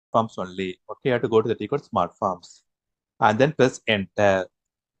forms only. Okay, you have to go to the code smart forms and then press enter.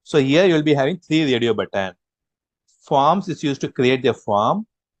 So here you will be having 3 radio button. Forms is used to create the form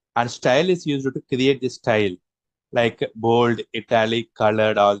and style is used to create the style like bold, italic,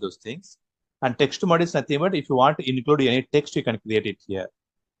 colored, all those things. And text mode is nothing but if you want to include any text, you can create it here.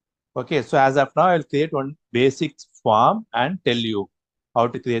 Okay, so as of now, I'll create one basic form and tell you how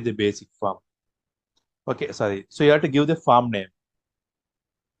to create the basic form. Okay, sorry. So you have to give the form name.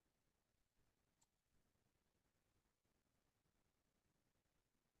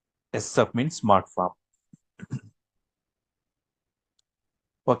 SF means smart form.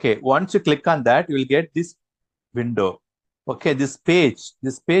 Okay, once you click on that, you will get this window. Okay, this page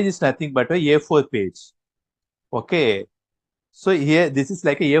is nothing but a A4 page. Okay, so here, this is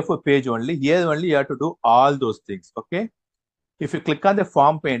like a A4 page only. Here only you have to do all those things. Okay, if you click on the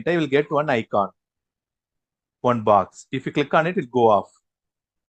form painter, you will get one icon, one box. If you click on it, it will go off.